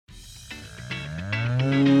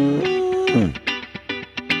Welcome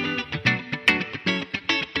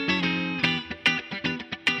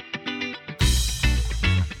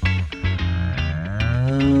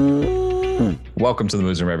to the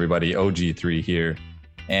Moos Room, everybody. OG3 here,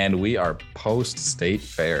 and we are post-state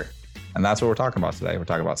fair, and that's what we're talking about today. We're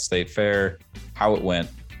talking about state fair, how it went,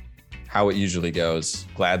 how it usually goes.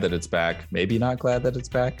 Glad that it's back. Maybe not glad that it's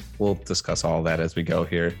back. We'll discuss all that as we go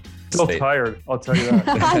here. Still tired, I'll tell you that.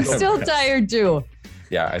 I'm still tired too.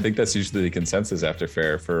 Yeah, I think that's usually the consensus after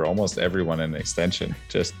fair for almost everyone in extension.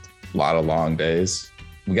 Just a lot of long days.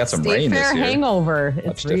 We got some rain this year. Hangover.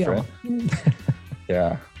 It's real.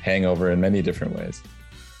 Yeah, hangover in many different ways.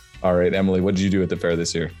 All right, Emily, what did you do at the fair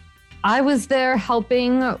this year? I was there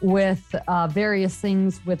helping with various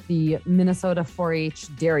things with the Minnesota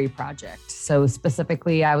 4-H Dairy Project. So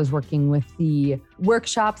specifically, I was working with the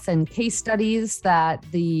workshops and case studies that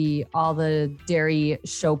all the dairy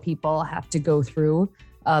show people have to go through.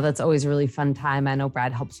 That's always a really fun time. I know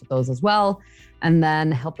Brad helps with those as well. And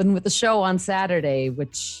then helping with the show on Saturday,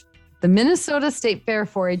 which the Minnesota State Fair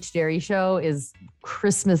 4-H Dairy Show is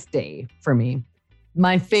Christmas Day for me.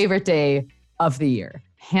 My favorite day of the year,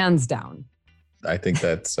 hands down. I think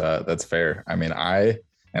that's fair. I mean,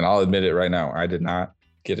 I'll admit it right now, I did not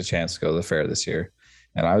get a chance to go to the fair this year.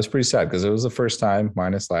 And I was pretty sad because it was the first time,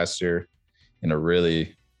 minus last year, in a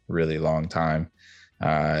really, really long time.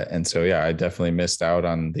 And so, yeah, I definitely missed out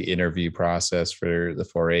on the interview process for the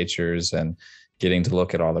 4-Hers and getting to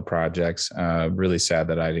look at all the projects. Really sad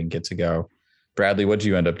that I didn't get to go. Bradley, what did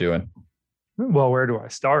you end up doing? Well, where do I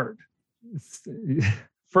start?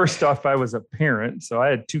 First off, I was a parent, so I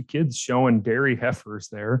had 2 kids showing dairy heifers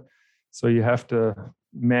there. So you have to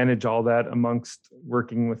manage all that amongst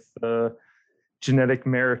working with the genetic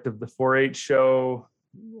merit of the 4-H show,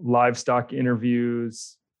 livestock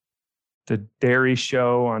interviews, the dairy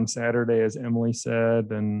show on Saturday, as Emily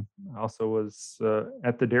said, and also was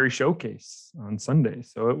at the dairy showcase on Sunday.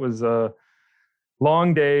 So it was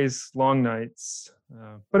long days, long nights,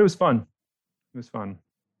 but it was fun. It was fun.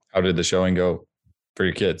 How did the showing go for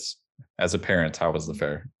your kids? As a parent, how was the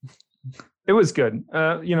fair? It was good.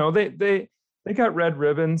 They got red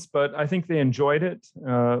ribbons, but I think they enjoyed it,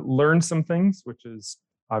 learned some things, which is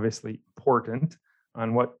obviously important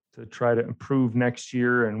on what to try to improve next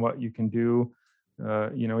year and what you can do.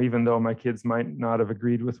 Even though my kids might not have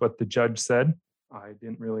agreed with what the judge said, I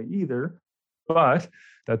didn't really either, but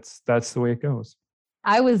that's the way it goes.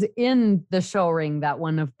 I was in the show ring that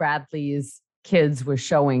one of Bradley's kids was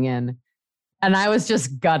showing in, and I was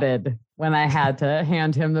just gutted when I had to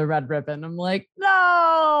hand him the red ribbon. I'm like,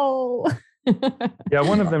 no. Yeah,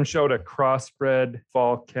 one of them showed a crossbred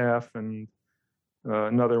fall calf, and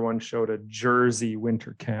another one showed a Jersey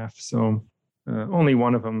winter calf. So only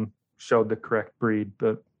one of them showed the correct breed,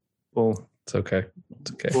 but it's okay.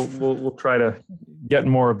 It's okay. We'll try to get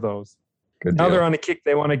more of those. Good now deal. They're on a kick.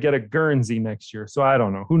 They want to get a Guernsey next year. So I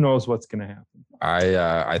don't know. Who knows what's going to happen?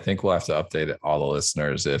 I think we'll have to update all the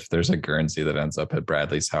listeners if there's a Guernsey that ends up at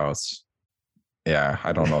Bradley's house. Yeah,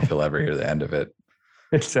 I don't know if you'll ever hear the end of it.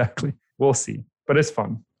 Exactly. We'll see. But it's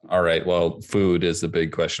fun. All right. Well, food is the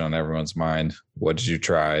big question on everyone's mind. What did you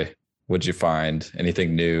try? What did you find?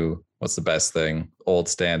 Anything new? What's the best thing? Old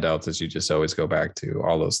standouts that you just always go back to?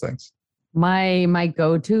 All those things. My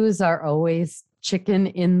go-tos are always chicken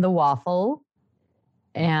in the waffle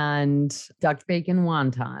and duck bacon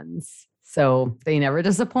wontons. So they never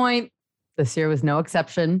disappoint. This year was no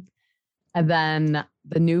exception. And then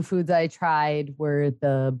the new foods I tried were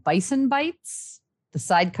the bison bites, the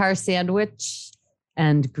sidecar sandwich,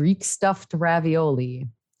 and Greek stuffed ravioli.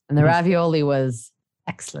 And the ravioli was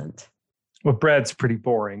excellent. Well, Brad's pretty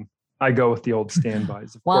boring. I go with the old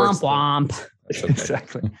standbys. Of Womp course, womp.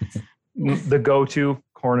 Exactly. The go-to,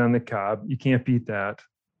 corn on the cob. You can't beat that.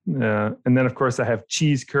 And then, of course, I have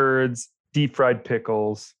cheese curds, deep fried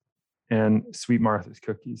pickles, and Sweet Martha's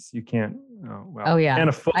cookies. You can't. Oh yeah. And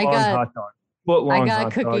a foot-long hot dog. I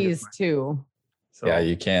got cookies too. So, yeah,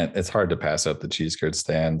 you can't. It's hard to pass up the cheese curd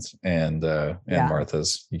stands and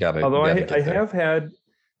Martha's. You got to. Although I have had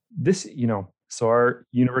this, so our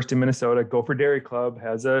University of Minnesota Gopher Dairy Club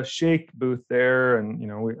has a shake booth there,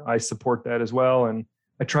 and I support that as well. And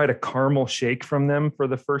I tried a caramel shake from them for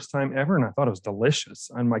the first time ever, and I thought it was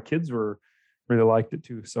delicious. And my kids really liked it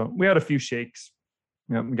too. So we had a few shakes.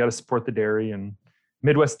 Yeah, we got to support the dairy, and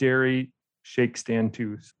Midwest Dairy shake stand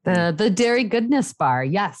too. The Dairy Goodness Bar.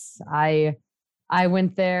 Yes, I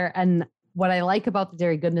went there, and what I like about the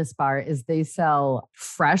Dairy Goodness Bar is they sell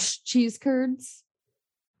fresh cheese curds.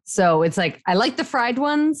 So it's like, I like the fried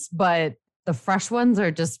ones, but the fresh ones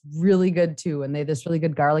are just really good too. And they have this really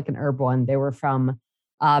good garlic and herb one. They were from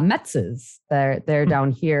Metz's. They're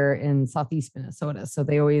down here in Southeast Minnesota. So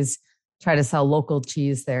they always try to sell local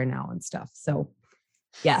cheese there now and stuff. So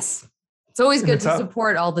yes, it's always good to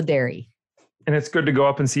support all the dairy. And it's good to go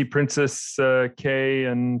up and see Princess Kay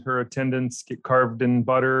and her attendants get carved in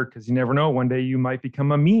butter, because you never know. One day you might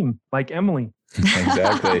become a meme like Emily.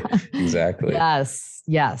 Exactly.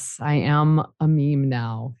 Yes. I am a meme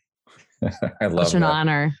now. I love Such an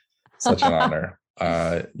honor. Such an honor.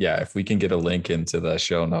 If we can get a link into the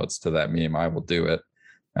show notes to that meme, I will do it.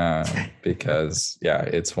 Because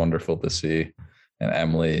it's wonderful to see. And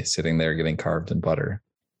Emily sitting there getting carved in butter.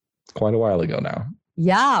 It's quite a while ago now.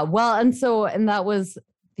 Yeah. Well, and that was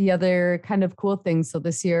the other kind of cool thing. So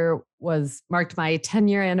this year marked my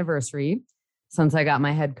 10-year anniversary since I got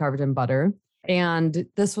my head carved in butter. And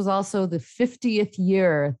this was also the 50th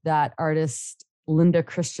year that artist Linda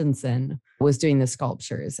Christensen was doing the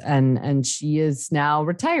sculptures, and she is now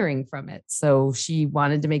retiring from it. So she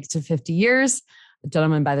wanted to make it to 50 years. A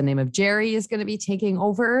gentleman by the name of Jerry is going to be taking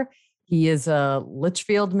over. He is a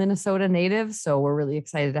Litchfield, Minnesota native. So we're really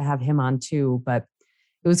excited to have him on too. But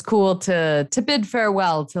it was cool to bid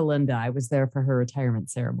farewell to Linda. I was there for her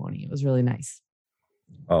retirement ceremony. It was really nice.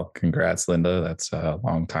 Well, congrats, Linda. That's a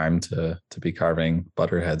long time to be carving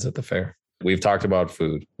butterheads at the fair. We've talked about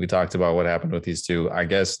food. We talked about what happened with these two. I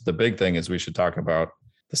guess the big thing is we should talk about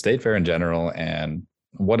the state fair in general and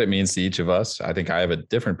what it means to each of us. I think I have a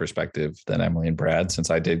different perspective than Emily and Brad, since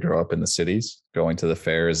I did grow up in the cities. Going to the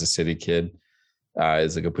fair as a city kid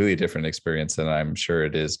is a completely different experience than I'm sure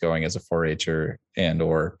it is going as a 4-H'er and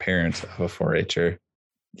or parent of a 4-H'er.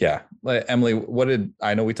 Yeah. Emily,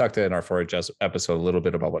 I know we talked in our 4-H episode a little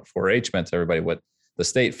bit about what 4-H meant to everybody, what the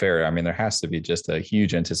state fair, I mean, there has to be just a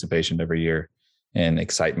huge anticipation every year and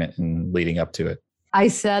excitement and leading up to it. I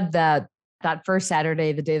said that first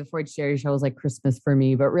Saturday, the day of the 4-H Dairy Show, was like Christmas for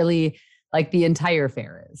me, but really like the entire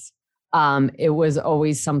fair is. It was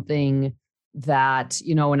always something that,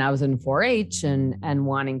 when I was in 4-H and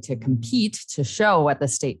wanting to compete to show at the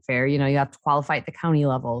state fair, you have to qualify at the county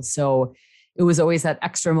level. So it was always that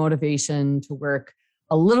extra motivation to work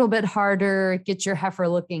a little bit harder, get your heifer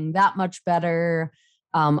looking that much better,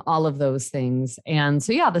 all of those things. And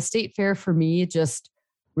so, the state fair for me just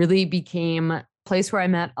really became a place where I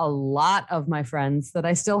met a lot of my friends that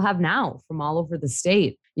I still have now from all over the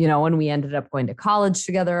state, and we ended up going to college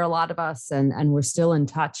together, a lot of us, and we're still in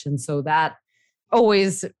touch. And so that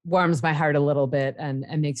always warms my heart a little bit and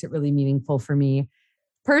makes it really meaningful for me.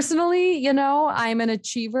 Personally, I'm an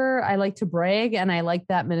achiever. I like to brag, and I like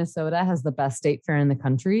that Minnesota has the best state fair in the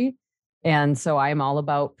country. And so I'm all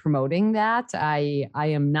about promoting that. I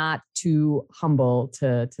am not too humble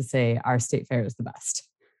to say our state fair is the best.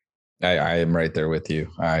 I am right there with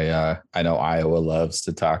you. I know Iowa loves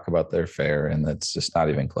to talk about their fair, and that's just not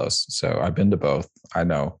even close. So I've been to both. I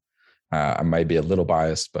know I might be a little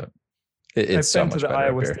biased, but it's so much better.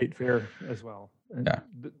 I've been to the Iowa State Fair as well. And yeah.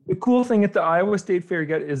 The cool thing at the Iowa State Fair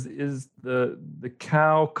is the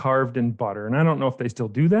cow carved in butter, and I don't know if they still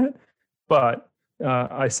do that, but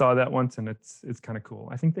I saw that once, and it's kind of cool.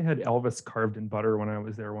 I think they had Elvis carved in butter when I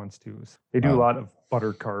was there once too. So they do a lot of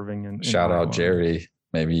butter carving. And shout out Jerry.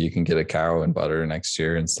 Maybe you can get a cow in butter next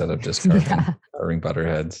year instead of just carving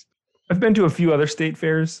butterheads. I've been to a few other state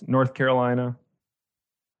fairs: North Carolina,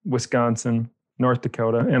 Wisconsin, North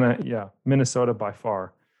Dakota, and Minnesota by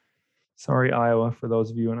far. Sorry, Iowa, for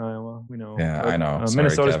those of you in Iowa. We know. Yeah, I know.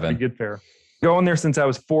 Minnesota's a pretty good fair. Going there since I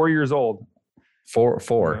was 4 years old.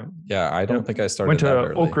 Four. Yeah, I don't think I started. Went to that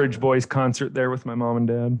early. Oak Ridge Boys concert there with my mom and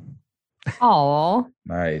dad. Oh,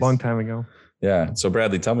 nice. Long time ago. Yeah. So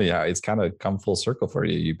Bradley, tell me how it's kind of come full circle for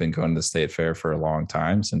you. You've been going to the state fair for a long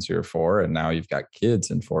time, since you were 4, and now you've got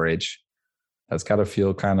kids in 4-H. That's got to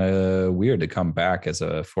feel kind of weird to come back as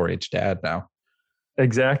a 4-H dad now.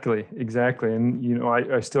 Exactly. And,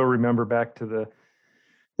 I still remember back to the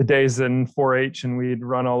days in 4-H, and we'd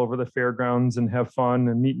run all over the fairgrounds and have fun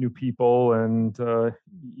and meet new people. And,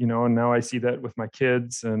 and now I see that with my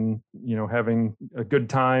kids and, having a good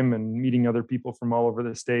time and meeting other people from all over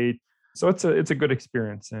the state. So it's a good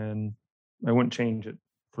experience, and I wouldn't change it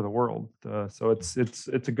for the world. So it's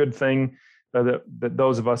a good thing that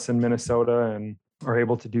those of us in Minnesota and are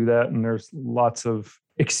able to do that. And there's lots of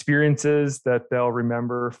experiences that they'll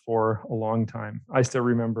remember for a long time. I still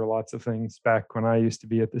remember lots of things back when I used to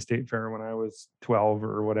be at the state fair when I was 12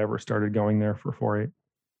 or whatever, started going there for 4-H.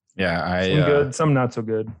 Yeah, some good, some not so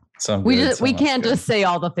good. We can't just say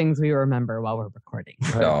all the things we remember while we're recording.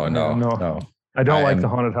 Right? No. I don't like the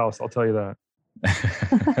haunted house. I'll tell you that.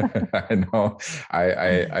 I know.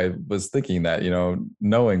 I was thinking that,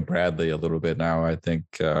 knowing Bradley a little bit now, I think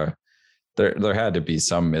there had to be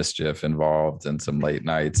some mischief involved and some late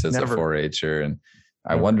nights as Never. a 4-H'er. And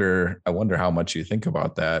I Never. wonder how much you think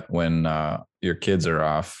about that when your kids are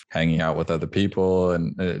off hanging out with other people.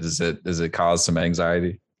 And does it cause some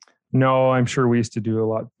anxiety? No, I'm sure we used to do a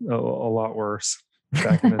lot worse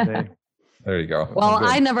back in the day. There you go. Well,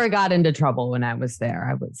 I never got into trouble when I was there.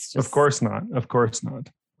 I was just Of course not. Of course not.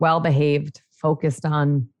 well behaved, focused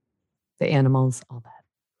on the animals, all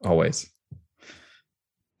that. Always.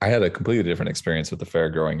 I had a completely different experience with the fair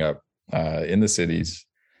growing up in the cities.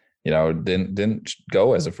 Didn't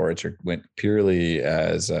go as a 4-H'er, went purely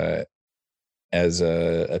as a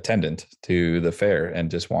attendant to the fair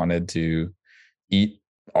and just wanted to eat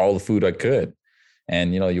all the food I could.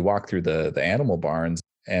 And you walk through the animal barns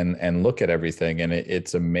and look at everything, and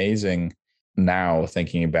it's amazing now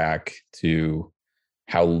thinking back to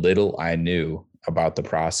how little I knew about the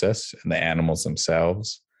process and the animals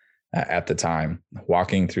themselves at the time,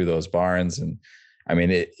 walking through those barns. And I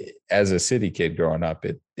mean, as a city kid growing up,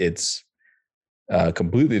 it's a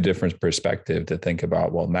completely different perspective to think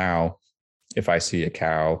about, well, now if I see a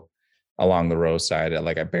cow along the roadside,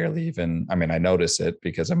 I barely even, I notice it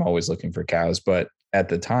because I'm always looking for cows. But at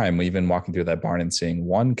the time, even walking through that barn and seeing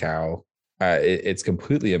one cow, it's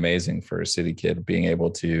completely amazing for a city kid being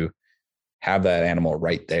able to have that animal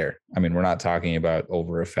right there. We're not talking about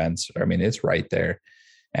over a fence. It's right there.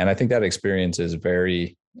 And I think that experience is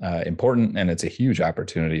very important, and it's a huge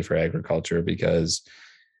opportunity for agriculture because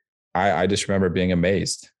I just remember being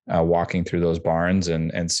amazed walking through those barns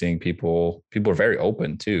and seeing people are very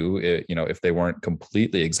open too. If they weren't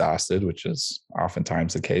completely exhausted, which is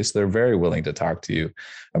oftentimes the case, they're very willing to talk to you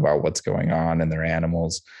about what's going on and their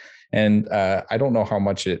animals. And I don't know how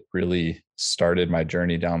much it really started my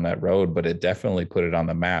journey down that road, but it definitely put it on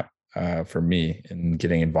the map for me in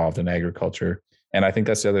getting involved in agriculture. And I think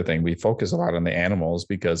that's the other thing. We focus a lot on the animals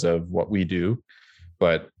because of what we do,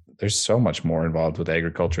 but there's so much more involved with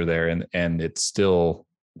agriculture there. And it's still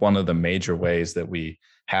one of the major ways that we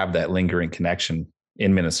have that lingering connection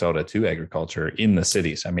in Minnesota to agriculture in the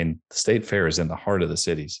cities. The state fair is in the heart of the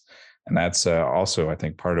cities. And that's also, I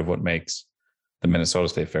think, part of what makes the Minnesota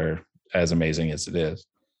State Fair as amazing as it is.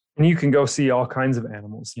 And you can go see all kinds of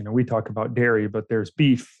animals. We talk about dairy, but there's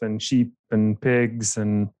beef and sheep and pigs.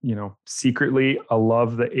 And, secretly, I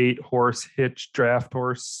love the 8-horse hitch draft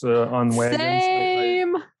horse on wagons.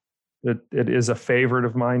 Same. It is a favorite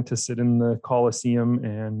of mine to sit in the Coliseum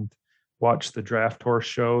and watch the draft horse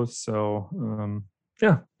shows. So,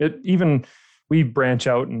 we branch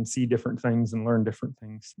out and see different things and learn different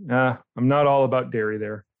things. I'm not all about dairy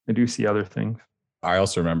there. I do see other things. I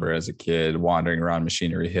also remember as a kid wandering around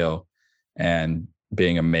Machinery Hill and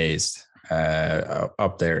being amazed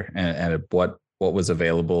up there and what was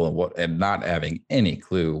available and not having any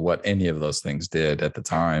clue what any of those things did at the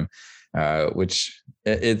time, which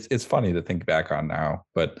it's funny to think back on now.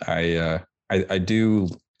 But I do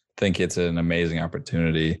think it's an amazing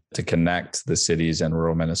opportunity to connect the cities and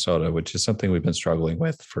rural Minnesota, which is something we've been struggling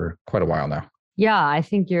with for quite a while now. Yeah, I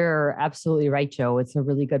think you're absolutely right, Joe. It's a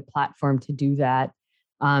really good platform to do that.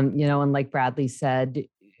 And like Bradley said,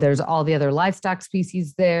 there's all the other livestock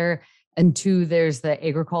species there. And 2, there's the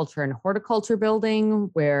agriculture and horticulture building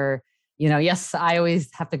where, yes, I always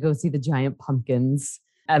have to go see the giant pumpkins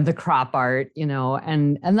and the crop art,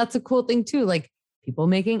 and that's a cool thing too. Like people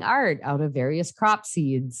making art out of various crop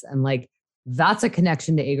seeds. And that's a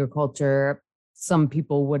connection to agriculture some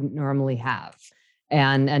people wouldn't normally have.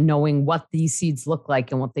 And knowing what these seeds look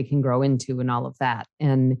like and what they can grow into and all of that.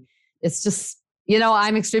 And it's just,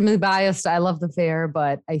 I'm extremely biased. I love the fair,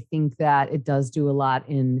 but I think that it does do a lot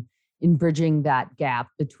in bridging that gap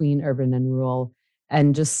between urban and rural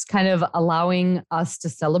and just kind of allowing us to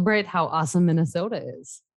celebrate how awesome Minnesota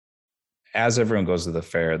is. As everyone goes to the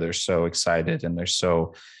fair, they're so excited and they're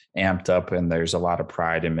so amped up, and there's a lot of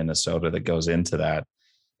pride in Minnesota that goes into that.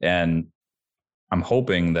 And I'm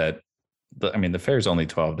hoping that the fair is only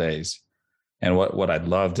 12 days. And what I'd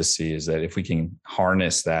love to see is that if we can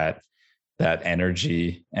harness that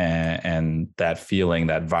energy and that feeling,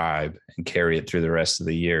 that vibe, and carry it through the rest of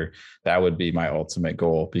the year, that would be my ultimate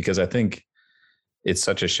goal, because I think it's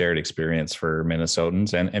such a shared experience for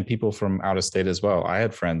Minnesotans and people from out of state as well. I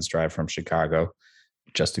had friends drive from Chicago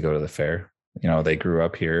just to go to the fair. They grew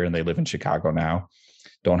up here and they live in Chicago now,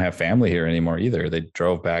 don't have family here anymore either. They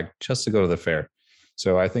drove back just to go to the fair.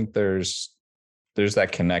 So I think there's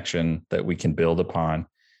that connection that we can build upon,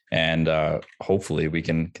 and hopefully we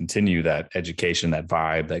can continue that education, that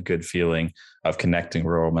vibe, that good feeling of connecting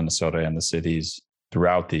rural Minnesota and the cities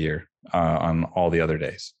throughout the year on all the other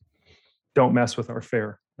days. Don't mess with our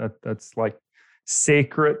fair. That's like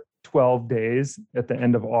sacred 12 days at the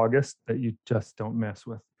end of August that you just don't mess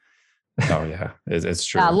with. Oh yeah, it's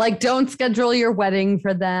true. Yeah, like don't schedule your wedding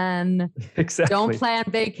for then. Exactly. Don't plan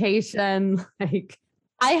vacation. Like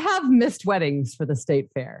I have missed weddings for the state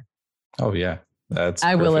fair. Oh yeah,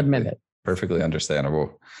 I will admit it. Perfectly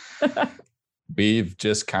understandable. We've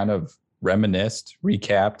just kind of reminisced,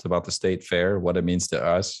 recapped about the state fair, what it means to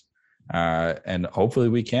us. And hopefully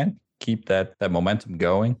we can keep that momentum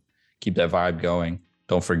going, keep that vibe going.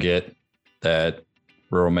 Don't forget that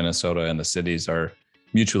rural Minnesota and the cities are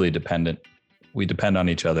mutually dependent. We depend on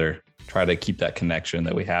each other, try to keep that connection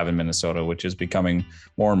that we have in Minnesota, which is becoming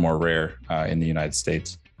more and more rare in the United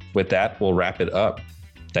States. With that, we'll wrap it up.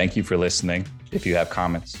 Thank you for listening. If you have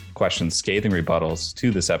comments, questions, scathing rebuttals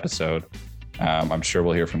to this episode, I'm sure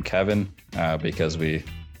we'll hear from Kevin because we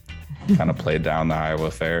kind of played down the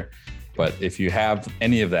Iowa Fair. But if you have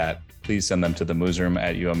any of that, please send them to the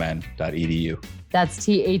moosroom@umn.edu. That's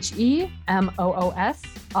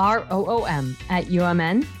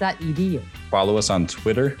THEMOOSROOM@umn.edu. Follow us on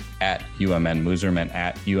Twitter @UMN Moosroom and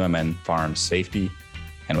 @UMN Farm Safety.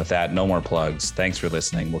 And with that, no more plugs. Thanks for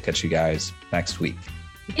listening. We'll catch you guys next week.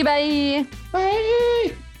 Okay, bye.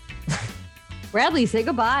 Bye. Bradley, say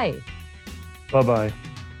goodbye. Bye-bye.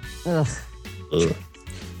 Ugh, Ugh.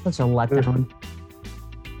 such a letdown.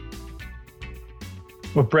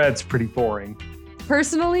 Well, Brad's pretty boring.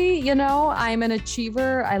 Personally, I'm an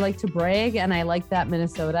achiever. I like to brag, and I like that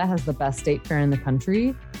Minnesota has the best state fair in the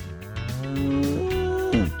country.